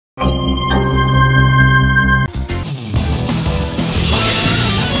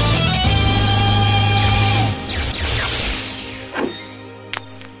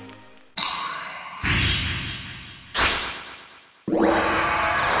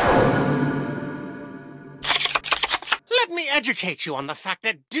Educate you on the fact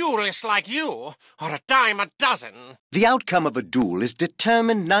that duelists like you are a dime a dozen. The outcome of a duel is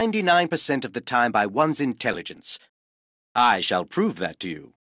determined 99% of the time by one's intelligence. I shall prove that to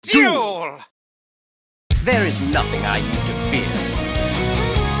you. Duel! There is nothing I need to fear.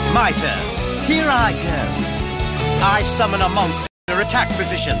 My turn. Here I go. I summon a monster attack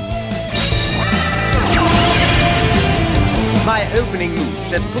position. My opening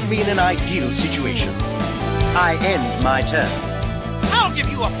moves have put me in an ideal situation. I end my turn. I'll give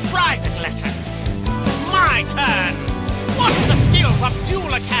you a private lesson. It's my turn. Watch the skills of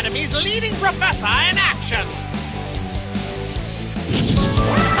Duel Academy's leading professor in action.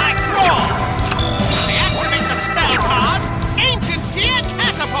 I draw. I activate the spell card, Ancient Gear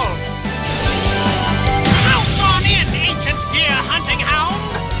Catapult. Out on in, Ancient Gear Hunting Hound.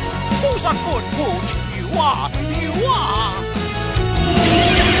 Who's a good boot? You are. You are.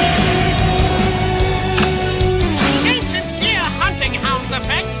 Hound's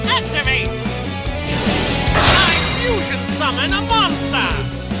effect activate! I fusion summon a monster!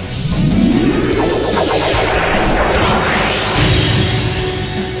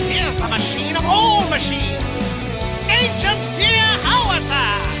 Here's the machine of all machines! Ancient Gear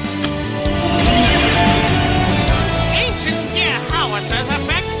Howitzer! Ancient Gear Howitzer's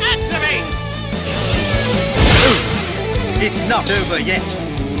effect activates! It's not over yet!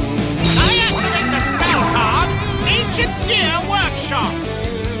 I activate the spell card, Ancient Gear Workshop!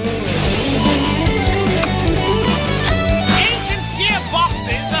 Ancient Gear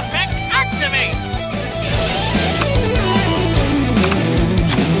Box's effect activates!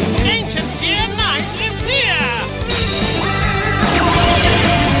 Ancient Gear Knight is here!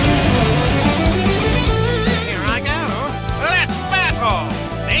 Here I go. Let's battle!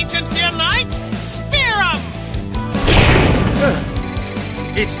 Ancient Gear Knight, spear 'em!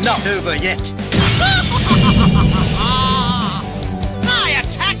 It's not over yet! I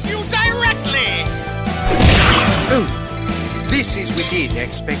attack you directly! Oh, this is within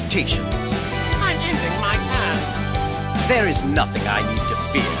expectations. I'm ending my turn. There is nothing I need to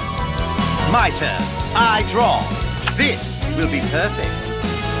fear. My turn. I draw. This will be perfect.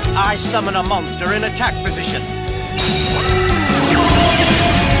 I summon a monster in attack position.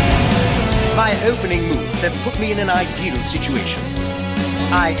 My opening moves have put me in an ideal situation.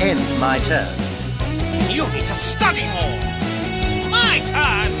 I end my turn. You need to study more. My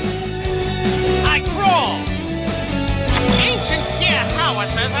turn. I draw. Ancient Gear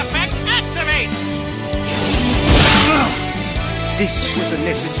Howitzer's effect activates. This was a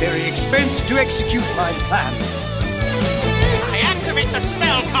necessary expense to execute my plan. I activate the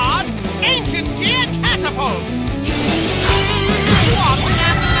spell card, Ancient Gear Catapult. Watch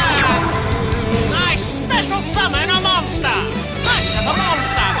and learn. I special summon a monster. Back to the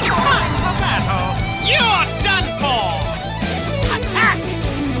monster. Time for battle. You're done for! Attack!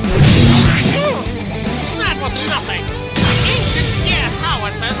 That was nothing! Ancient Gear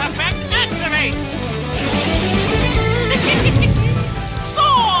Howitzer's effect activates!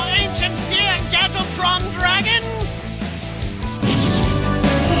 Soar, Ancient Gear Gadgetron Dragon!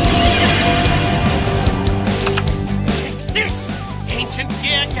 Take this! Ancient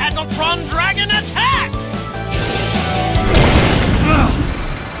Gear Gadgetron Dragon attacks!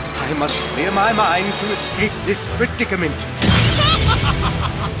 I must clear my mind to escape this predicament.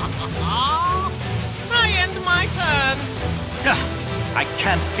 I end my turn. I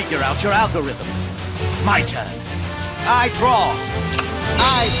can't figure out your algorithm. My turn. I draw.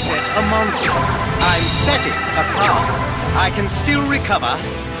 I set a monster. I'm setting a card. I can still recover.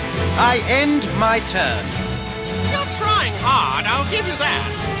 I end my turn. You're trying hard, I'll give you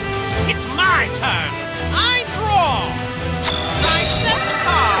that. It's my turn. I draw. I set the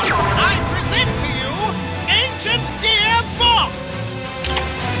card. I present to you Ancient Gear Box.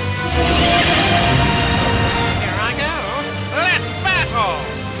 Here I go. Let's battle.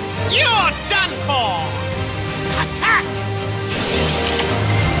 You're done for. Attack.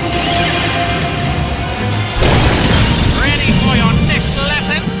 Ready for your next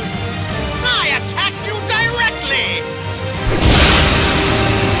lesson? I attack you directly.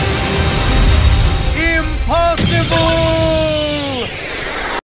 Impossible!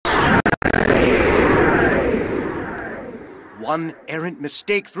 One errant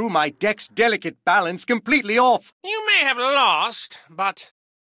mistake threw my deck's delicate balance completely off. You may have lost, but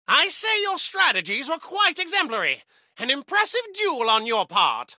I say your strategies were quite exemplary. An impressive duel on your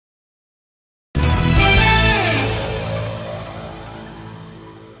part.